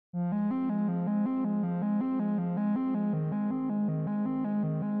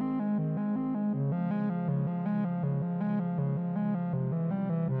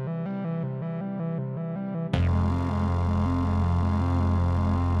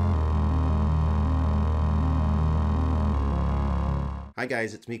Hi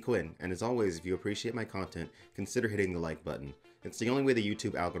guys, it's me Quinn, and as always, if you appreciate my content, consider hitting the like button. It's the only way the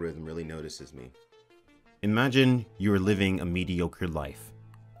YouTube algorithm really notices me. Imagine you're living a mediocre life.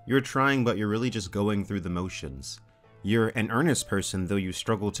 You're trying, but you're really just going through the motions. You're an earnest person, though you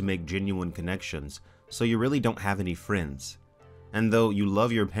struggle to make genuine connections, so you really don't have any friends. And though you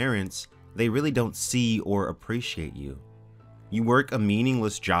love your parents, they really don't see or appreciate you. You work a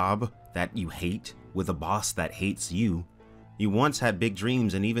meaningless job that you hate, with a boss that hates you. You once had big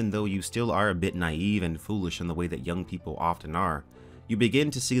dreams, and even though you still are a bit naive and foolish in the way that young people often are, you begin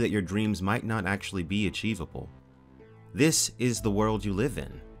to see that your dreams might not actually be achievable. This is the world you live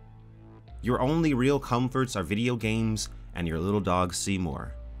in. Your only real comforts are video games and your little dog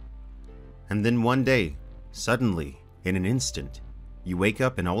Seymour. And then one day, suddenly, in an instant, you wake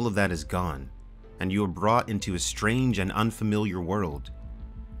up and all of that is gone, and you are brought into a strange and unfamiliar world.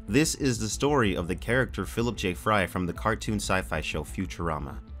 This is the story of the character Philip J. Fry from the cartoon sci-fi show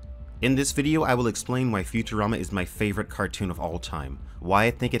Futurama. In this video, I will explain why Futurama is my favorite cartoon of all time, why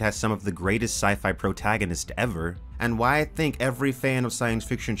I think it has some of the greatest sci-fi protagonists ever, and why I think every fan of science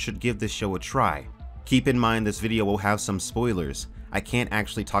fiction should give this show a try. Keep in mind this video will have some spoilers. I can't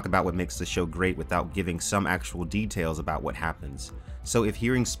actually talk about what makes the show great without giving some actual details about what happens. So if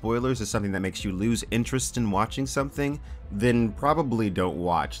hearing spoilers is something that makes you lose interest in watching something, then probably don't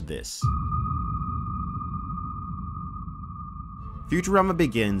watch this. Futurama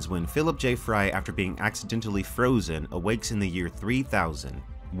begins when Philip J. Fry, after being accidentally frozen, awakes in the year 3000.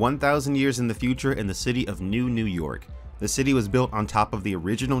 1,000 years in the future in the city of New York. The city was built on top of the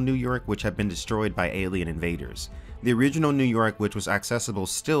original New York, which had been destroyed by alien invaders. The original New York, which was accessible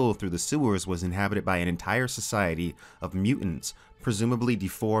still through the sewers, was inhabited by an entire society of mutants, presumably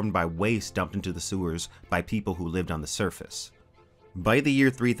deformed by waste dumped into the sewers by people who lived on the surface. By the year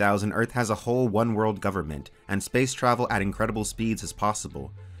 3000, Earth has a whole one-world government, and space travel at incredible speeds is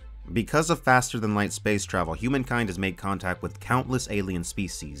possible. Because of faster-than-light space travel, humankind has made contact with countless alien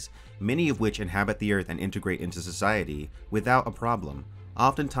species, many of which inhabit the Earth and integrate into society without a problem.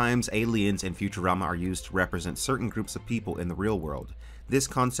 Oftentimes, aliens in Futurama are used to represent certain groups of people in the real world. This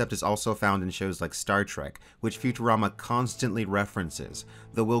concept is also found in shows like Star Trek, which Futurama constantly references,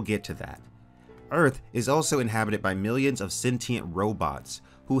 though we'll get to that. Earth is also inhabited by millions of sentient robots,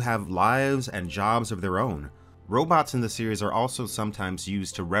 who have lives and jobs of their own. Robots in the series are also sometimes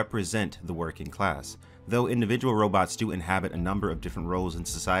used to represent the working class, though individual robots do inhabit a number of different roles in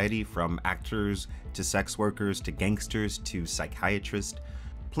society, from actors to sex workers to gangsters to psychiatrists.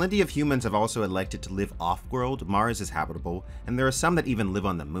 Plenty of humans have also elected to live off-world. Mars is habitable, and there are some that even live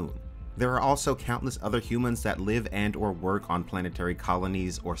on the moon. There are also countless other humans that live and or work on planetary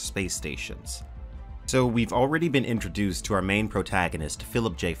colonies or space stations. So we've already been introduced to our main protagonist,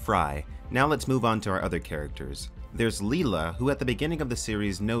 Philip J. Fry. Now let's move on to our other characters. There's Leela, who at the beginning of the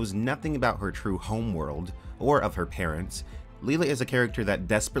series knows nothing about her true homeworld or of her parents. Leela is a character that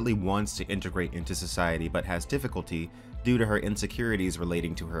desperately wants to integrate into society but has difficulty due to her insecurities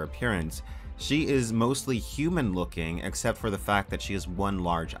relating to her appearance. She is mostly human looking except for the fact that she has one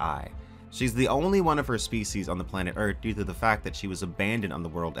large eye. She's the only one of her species on the planet Earth due to the fact that she was abandoned on the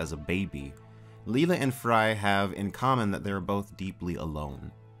world as a baby. Leela and Fry have in common that they're both deeply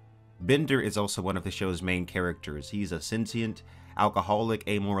alone. Bender is also one of the show's main characters. He's a sentient, alcoholic,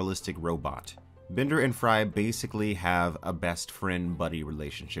 amoralistic robot. Bender and Fry basically have a best friend buddy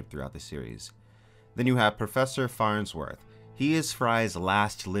relationship throughout the series. Then you have Professor Farnsworth. He is Fry's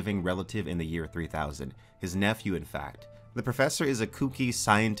last living relative in the year 3000, his nephew in fact. The professor is a kooky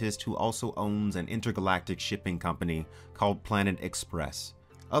scientist who also owns an intergalactic shipping company called Planet Express.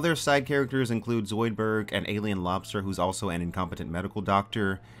 Other side characters include Zoidberg, an alien lobster who's also an incompetent medical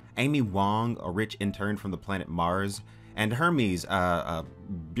doctor, Amy Wong, a rich intern from the planet Mars, and Hermes, a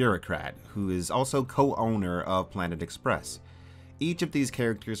bureaucrat who is also co-owner of Planet Express. Each of these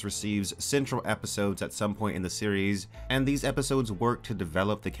characters receives central episodes at some point in the series, and these episodes work to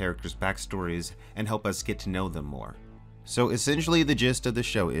develop the characters' backstories and help us get to know them more. So essentially the gist of the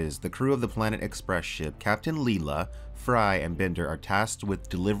show is the crew of the Planet Express ship, Captain Leela, Fry, and Bender are tasked with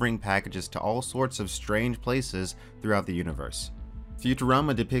delivering packages to all sorts of strange places throughout the universe.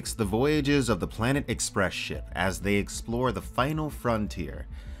 Futurama depicts the voyages of the Planet Express ship as they explore the final frontier.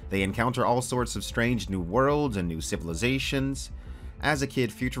 They encounter all sorts of strange new worlds and new civilizations. As a kid,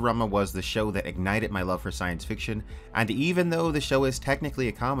 Futurama was the show that ignited my love for science fiction, and even though the show is technically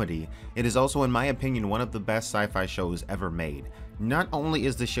a comedy, it is also in my opinion one of the best sci-fi shows ever made. Not only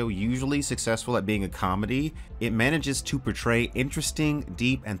is the show usually successful at being a comedy, it manages to portray interesting,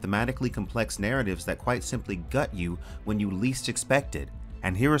 deep, and thematically complex narratives that quite simply gut you when you least expect it.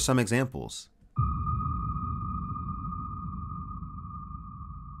 And here are some examples.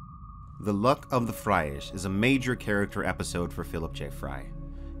 The Luck of the Fryish is a major character episode for Philip J. Fry.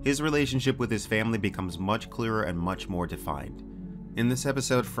 His relationship with his family becomes much clearer and much more defined. In this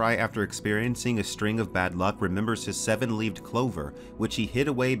episode, Fry, after experiencing a string of bad luck, remembers his 7-leaved clover, which he hid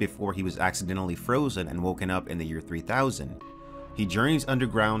away before he was accidentally frozen and woken up in the year 3000. He journeys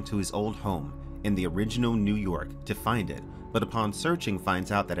underground to his old home in the original New York to find it, but upon searching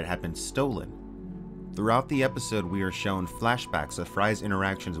finds out that it had been stolen. Throughout the episode, we are shown flashbacks of Fry's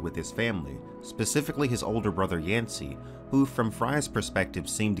interactions with his family, specifically his older brother Yancey, who from Fry's perspective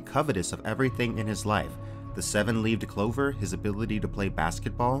seemed covetous of everything in his life: the 7-leaved clover, his ability to play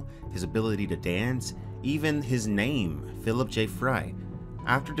basketball, his ability to dance, even his name, Philip J. Fry.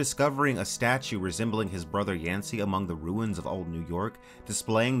 After discovering a statue resembling his brother Yancey among the ruins of old New York,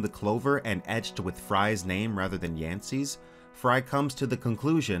 displaying the clover and etched with Fry's name rather than Yancey's, Fry comes to the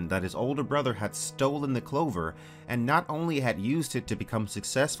conclusion that his older brother had stolen the clover and not only had used it to become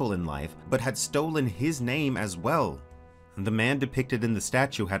successful in life, but had stolen his name as well. The man depicted in the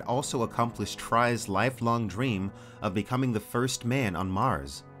statue had also accomplished Fry's lifelong dream of becoming the first man on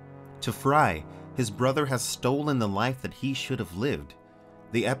Mars. To Fry, his brother has stolen the life that he should have lived.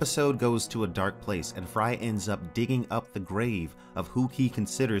 The episode goes to a dark place and Fry ends up digging up the grave of who he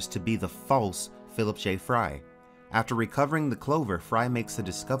considers to be the false Philip J. Fry. After recovering the clover, Fry makes a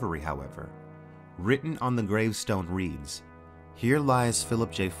discovery, however. Written on the gravestone reads, "Here lies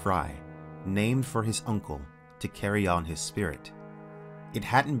Philip J. Fry, named for his uncle, to carry on his spirit." It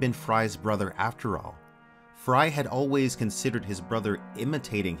hadn't been Fry's brother after all. Fry had always considered his brother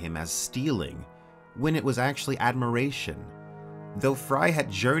imitating him as stealing, when it was actually admiration. Though Fry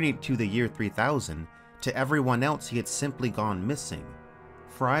had journeyed to the year 3000, to everyone else he had simply gone missing.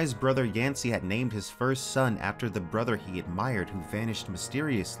 Fry's brother Yancey had named his first son after the brother he admired who vanished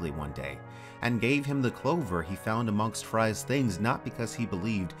mysteriously one day, and gave him the clover he found amongst Fry's things not because he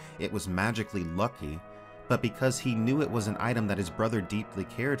believed it was magically lucky, but because he knew it was an item that his brother deeply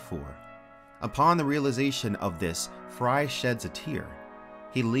cared for. Upon the realization of this, Fry sheds a tear.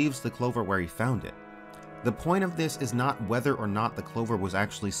 He leaves the clover where he found it. The point of this is not whether or not the clover was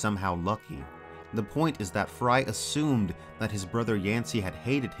actually somehow lucky. The point is that Fry assumed that his brother Yancey had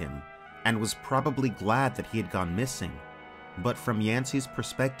hated him, and was probably glad that he had gone missing. But from Yancey's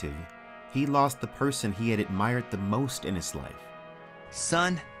perspective, he lost the person he had admired the most in his life.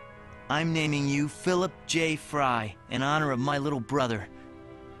 Son, I'm naming you Philip J. Fry in honor of my little brother,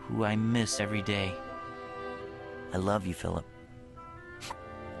 who I miss every day. I love you, Philip.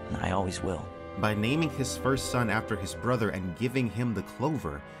 And I always will. By naming his first son after his brother and giving him the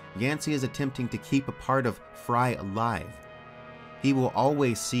clover, Yancey is attempting to keep a part of Fry alive. He will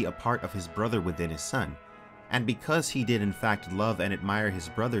always see a part of his brother within his son, and because he did in fact love and admire his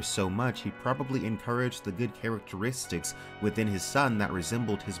brother so much, he probably encouraged the good characteristics within his son that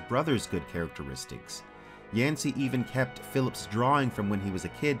resembled his brother's good characteristics. Yancey even kept Philip's drawing from when he was a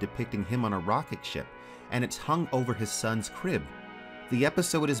kid depicting him on a rocket ship, and it's hung over his son's crib. The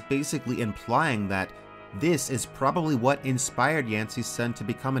episode is basically implying that this is probably what inspired Yancey's son to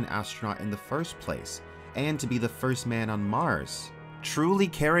become an astronaut in the first place, and to be the first man on Mars, truly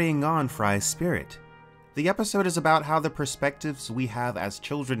carrying on Fry's spirit. The episode is about how the perspectives we have as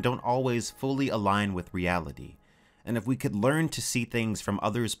children don't always fully align with reality, and if we could learn to see things from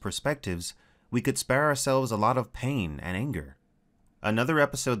others' perspectives, we could spare ourselves a lot of pain and anger. Another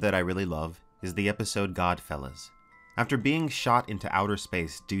episode that I really love is the episode Godfellas. After being shot into outer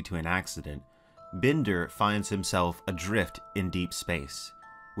space due to an accident, Bender finds himself adrift in deep space,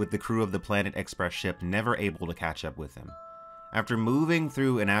 with the crew of the Planet Express ship never able to catch up with him. After moving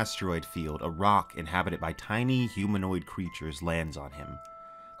through an asteroid field, a rock inhabited by tiny humanoid creatures lands on him.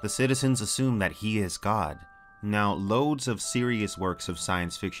 The citizens assume that he is God. Now, loads of serious works of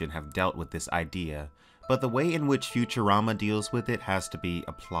science fiction have dealt with this idea, but the way in which Futurama deals with it has to be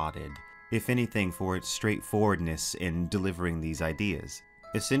applauded, if anything for its straightforwardness in delivering these ideas.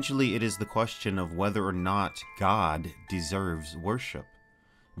 Essentially, it is the question of whether or not God deserves worship.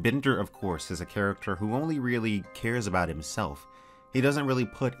 Bender, of course, is a character who only really cares about himself. He doesn't really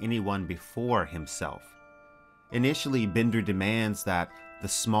put anyone before himself. Initially, Bender demands that the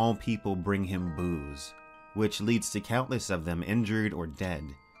small people bring him booze, which leads to countless of them injured or dead.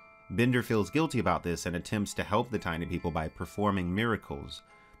 Bender feels guilty about this and attempts to help the tiny people by performing miracles,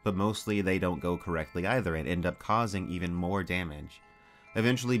 but mostly they don't go correctly either and end up causing even more damage.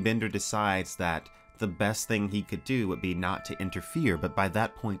 Eventually, Bender decides that the best thing he could do would be not to interfere, but by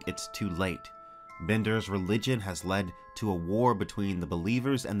that point it's too late. Bender's religion has led to a war between the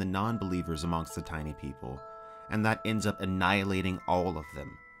believers and the non-believers amongst the tiny people, and that ends up annihilating all of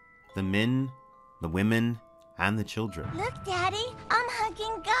them. The men, the women, and the children. Look, Daddy, I'm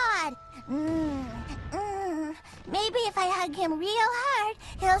hugging God. Maybe if I hug him real hard,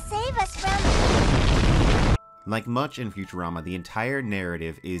 he'll save us from... Like much in Futurama, the entire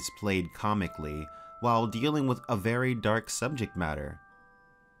narrative is played comically while dealing with a very dark subject matter.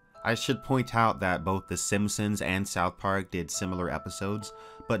 I should point out that both The Simpsons and South Park did similar episodes,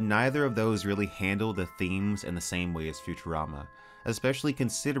 but neither of those really handle the themes in the same way as Futurama, especially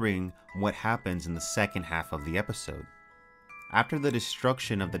considering what happens in the second half of the episode. After the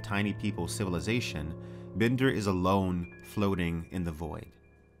destruction of the tiny people's civilization, Bender is alone, floating in the void.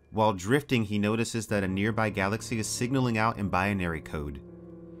 While drifting, he notices that a nearby galaxy is signaling out in binary code.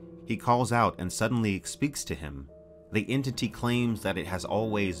 He calls out and suddenly speaks to him. The entity claims that it has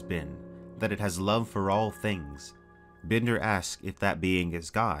always been, that it has love for all things. Bender asks if that being is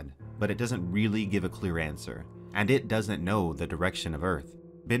God, but it doesn't really give a clear answer, and it doesn't know the direction of Earth.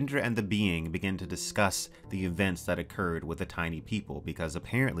 Bender and the being begin to discuss the events that occurred with the tiny people because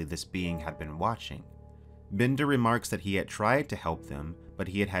apparently this being had been watching. Bender remarks that he had tried to help them, but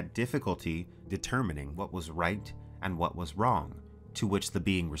he had had difficulty determining what was right and what was wrong, to which the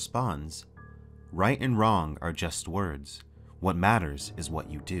being responds, "Right and wrong are just words. What matters is what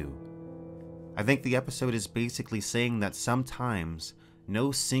you do." I think the episode is basically saying that sometimes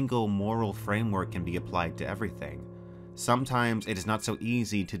no single moral framework can be applied to everything. Sometimes it is not so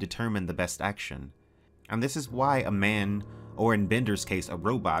easy to determine the best action. And this is why a man, or in Bender's case a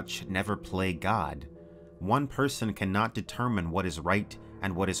robot, should never play God. One person cannot determine what is right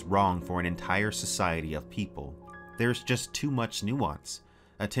and what is wrong for an entire society of people. There's just too much nuance.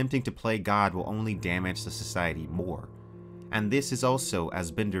 Attempting to play God will only damage the society more. And this is also,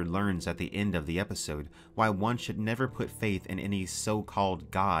 as Bender learns at the end of the episode, why one should never put faith in any so-called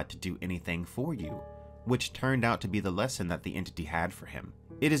God to do anything for you, which turned out to be the lesson that the entity had for him.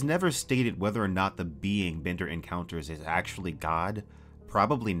 It is never stated whether or not the being Bender encounters is actually God.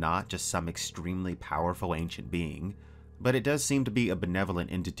 Probably not, just some extremely powerful ancient being, but it does seem to be a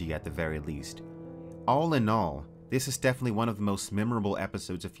benevolent entity at the very least. All in all, this is definitely one of the most memorable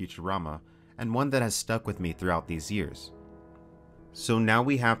episodes of Futurama, and one that has stuck with me throughout these years. So now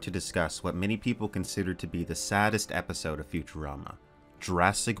we have to discuss what many people consider to be the saddest episode of Futurama,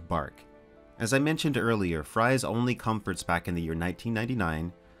 Jurassic Bark. As I mentioned earlier, Fry's only comforts back in the year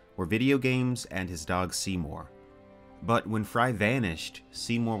 1999 were video games and his dog Seymour. But when Fry vanished,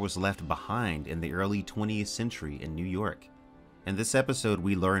 Seymour was left behind in the early 20th century in New York. In this episode,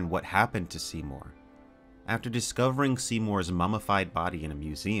 we learn what happened to Seymour. After discovering Seymour's mummified body in a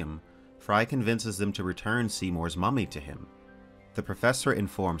museum, Fry convinces them to return Seymour's mummy to him. The professor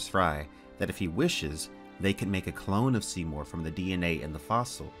informs Fry that if he wishes, they can make a clone of Seymour from the DNA in the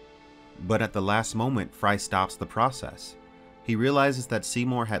fossil. But at the last moment, Fry stops the process. He realizes that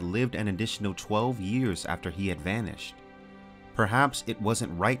Seymour had lived an additional 12 years after he had vanished. Perhaps it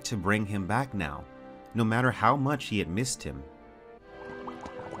wasn't right to bring him back now, no matter how much he had missed him.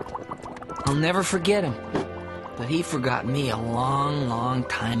 I'll never forget him, but he forgot me a long, long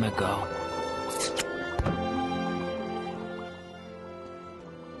time ago.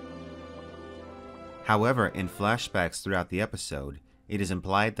 However, in flashbacks throughout the episode, it is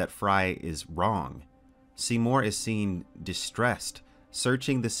implied that Fry is wrong. Seymour is seen distressed,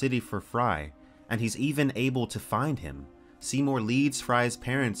 searching the city for Fry, and he's even able to find him. Seymour leads Fry's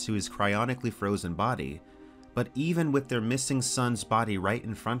parents to his cryonically frozen body, but even with their missing son's body right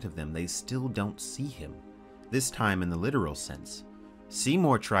in front of them, they still don't see him. This time in the literal sense.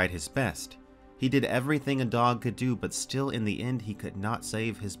 Seymour tried his best. He did everything a dog could do, but still in the end he could not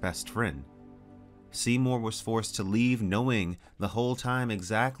save his best friend. Seymour was forced to leave knowing the whole time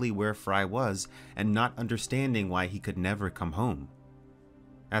exactly where Fry was and not understanding why he could never come home.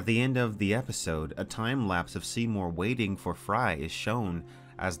 At the end of the episode, a time lapse of Seymour waiting for Fry is shown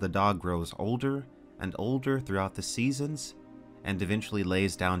as the dog grows older and older throughout the seasons and eventually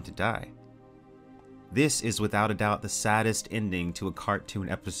lays down to die. This is without a doubt the saddest ending to a cartoon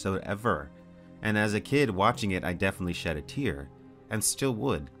episode ever, and as a kid watching it I definitely shed a tear, and still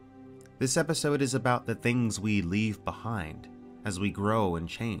would. This episode is about the things we leave behind as we grow and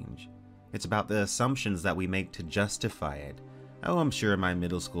change. It's about the assumptions that we make to justify it. Oh, I'm sure my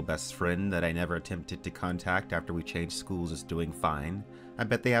middle school best friend that I never attempted to contact after we changed schools is doing fine. I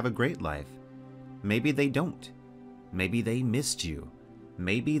bet they have a great life. Maybe they don't. Maybe they missed you.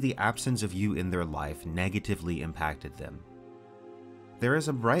 Maybe the absence of you in their life negatively impacted them. There is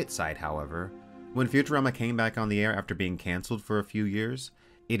a bright side, however. When Futurama came back on the air after being cancelled for a few years,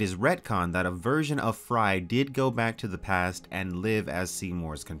 It is retconned that a version of Fry did go back to the past and live as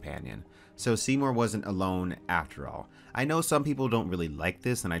Seymour's companion, so Seymour wasn't alone after all. I know some people don't really like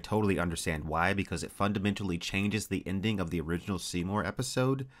this, and I totally understand why, because it fundamentally changes the ending of the original Seymour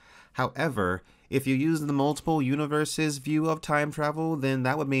episode. However, if you use the multiple universes view of time travel, then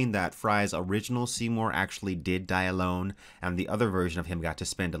that would mean that Fry's original Seymour actually did die alone, and the other version of him got to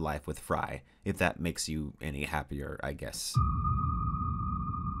spend a life with Fry, if that makes you any happier, I guess.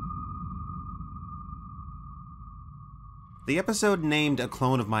 The episode named A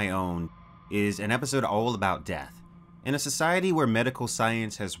Clone of My Own is an episode all about death. In a society where medical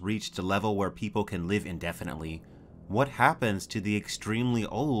science has reached a level where people can live indefinitely, what happens to the extremely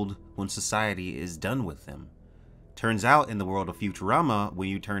old when society is done with them? Turns out in the world of Futurama, when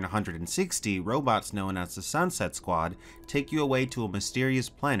you turn 160, robots known as the Sunset Squad take you away to a mysterious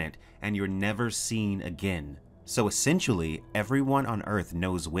planet and you're never seen again. So essentially, everyone on Earth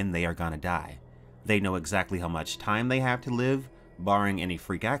knows when they are gonna die. They know exactly how much time they have to live, barring any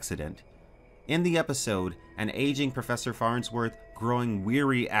freak accident. In the episode, an aging Professor Farnsworth, growing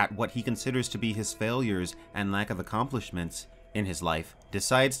weary at what he considers to be his failures and lack of accomplishments in his life,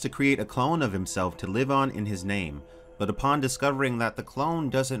 decides to create a clone of himself to live on in his name, but upon discovering that the clone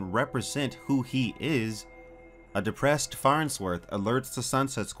doesn't represent who he is, a depressed Farnsworth alerts the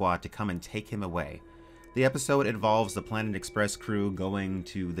Sunset Squad to come and take him away. The episode involves the Planet Express crew going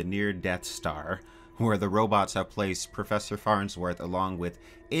to the near Death Star, where the robots have placed Professor Farnsworth along with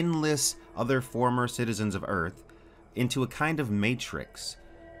endless other former citizens of Earth into a kind of matrix.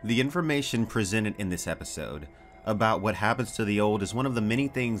 The information presented in this episode about what happens to the old is one of the many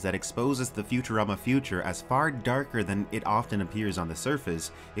things that exposes the Futurama future as far darker than it often appears on the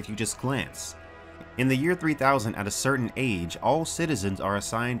surface if you just glance. In the year 3000, at a certain age, all citizens are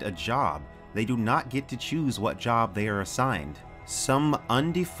assigned a job. They do not get to choose what job they are assigned. Some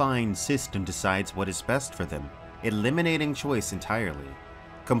undefined system decides what is best for them, eliminating choice entirely.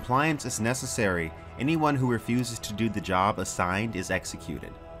 Compliance is necessary. Anyone who refuses to do the job assigned is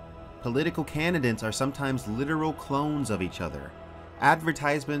executed. Political candidates are sometimes literal clones of each other.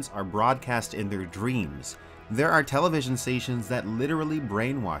 Advertisements are broadcast in their dreams. There are television stations that literally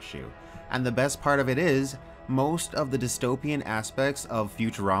brainwash you. And the best part of it is, most of the dystopian aspects of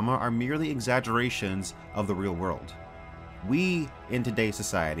Futurama are merely exaggerations of the real world. We, in today's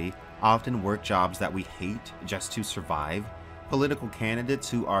society, often work jobs that we hate just to survive. Political candidates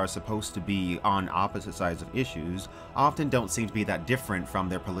who are supposed to be on opposite sides of issues often don't seem to be that different from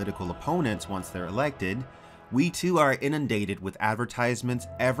their political opponents once they're elected. We too are inundated with advertisements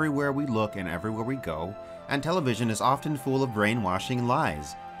everywhere we look and everywhere we go, and television is often full of brainwashing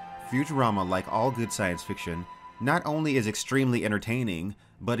lies. Futurama, like all good science fiction, not only is extremely entertaining,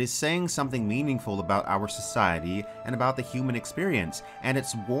 but is saying something meaningful about our society and about the human experience, and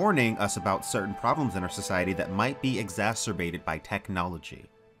it's warning us about certain problems in our society that might be exacerbated by technology.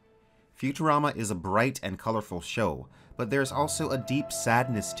 Futurama is a bright and colorful show, but there's also a deep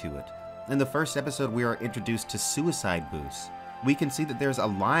sadness to it. In the first episode, we are introduced to suicide booths. We can see that there's a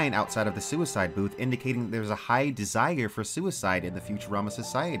line outside of the suicide booth indicating there's a high desire for suicide in the Futurama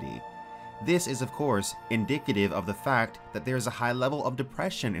society. This is, of course, indicative of the fact that there's a high level of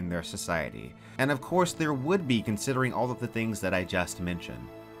depression in their society. And of course there would be, considering all of the things that I just mentioned.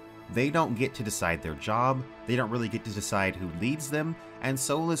 They don't get to decide their job, they don't really get to decide who leads them, and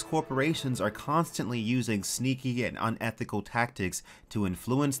soulless corporations are constantly using sneaky and unethical tactics to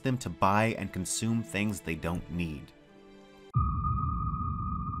influence them to buy and consume things they don't need.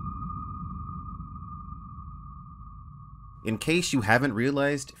 In case you haven't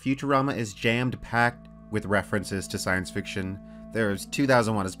realized, Futurama is jammed-packed with references to science fiction. There's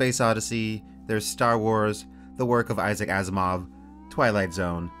 2001: A Space Odyssey, there's Star Wars, the work of Isaac Asimov, Twilight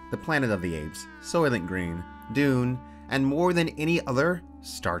Zone, The Planet of the Apes, Soylent Green, Dune, and more than any other,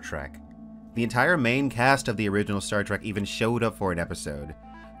 Star Trek. The entire main cast of the original Star Trek even showed up for an episode.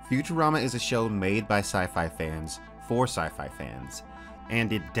 Futurama is a show made by sci-fi fans, for sci-fi fans,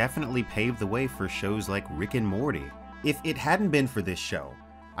 and it definitely paved the way for shows like Rick and Morty. If it hadn't been for this show,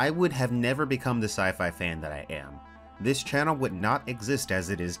 I would have never become the sci-fi fan that I am. This channel would not exist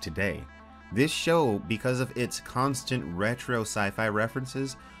as it is today. This show, because of its constant retro sci-fi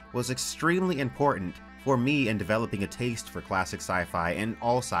references, was extremely important for me in developing a taste for classic sci-fi and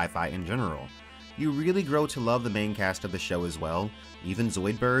all sci-fi in general. You really grow to love the main cast of the show as well, even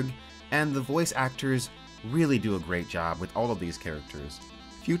Zoidberg, and the voice actors really do a great job with all of these characters.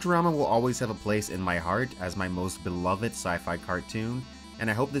 Futurama will always have a place in my heart as my most beloved sci-fi cartoon, and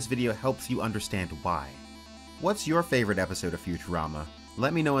I hope this video helps you understand why. What's your favorite episode of Futurama?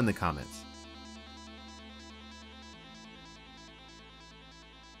 Let me know in the comments.